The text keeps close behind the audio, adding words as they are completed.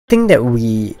think that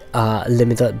we are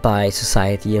limited by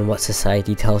society and what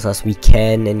society tells us we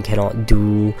can and cannot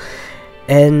do,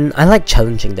 and I like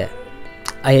challenging that.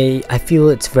 I feel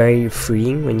it's very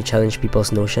freeing when you challenge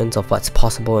people's notions of what's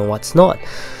possible and what's not.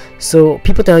 So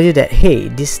people tell you that, hey,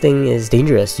 this thing is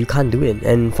dangerous, you can't do it.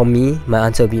 And for me, my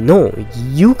answer would be, no,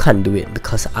 you can't do it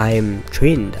because I'm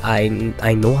trained, I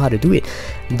know how to do it.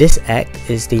 This act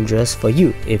is dangerous for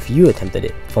you if you attempted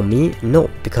it. For me, no,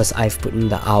 because I've put in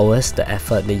the hours, the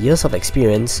effort, the years of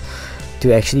experience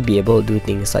to actually be able to do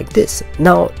things like this.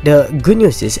 Now, the good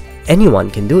news is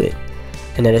anyone can do it.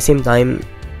 And at the same time,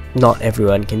 not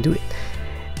everyone can do it.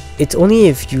 It's only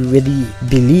if you really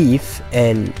believe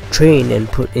and train and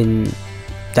put in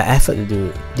the effort to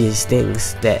do these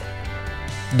things that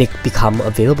they become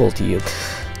available to you.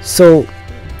 So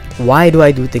why do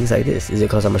I do things like this? Is it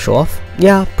because I'm a show-off?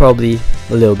 Yeah, probably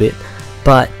a little bit,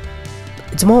 but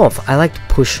it's more of I like to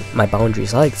push my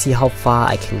boundaries. I like to see how far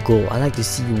I can go. I like to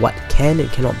see what can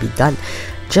and cannot be done.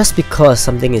 Just because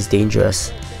something is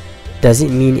dangerous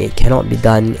doesn't mean it cannot be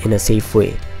done in a safe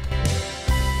way.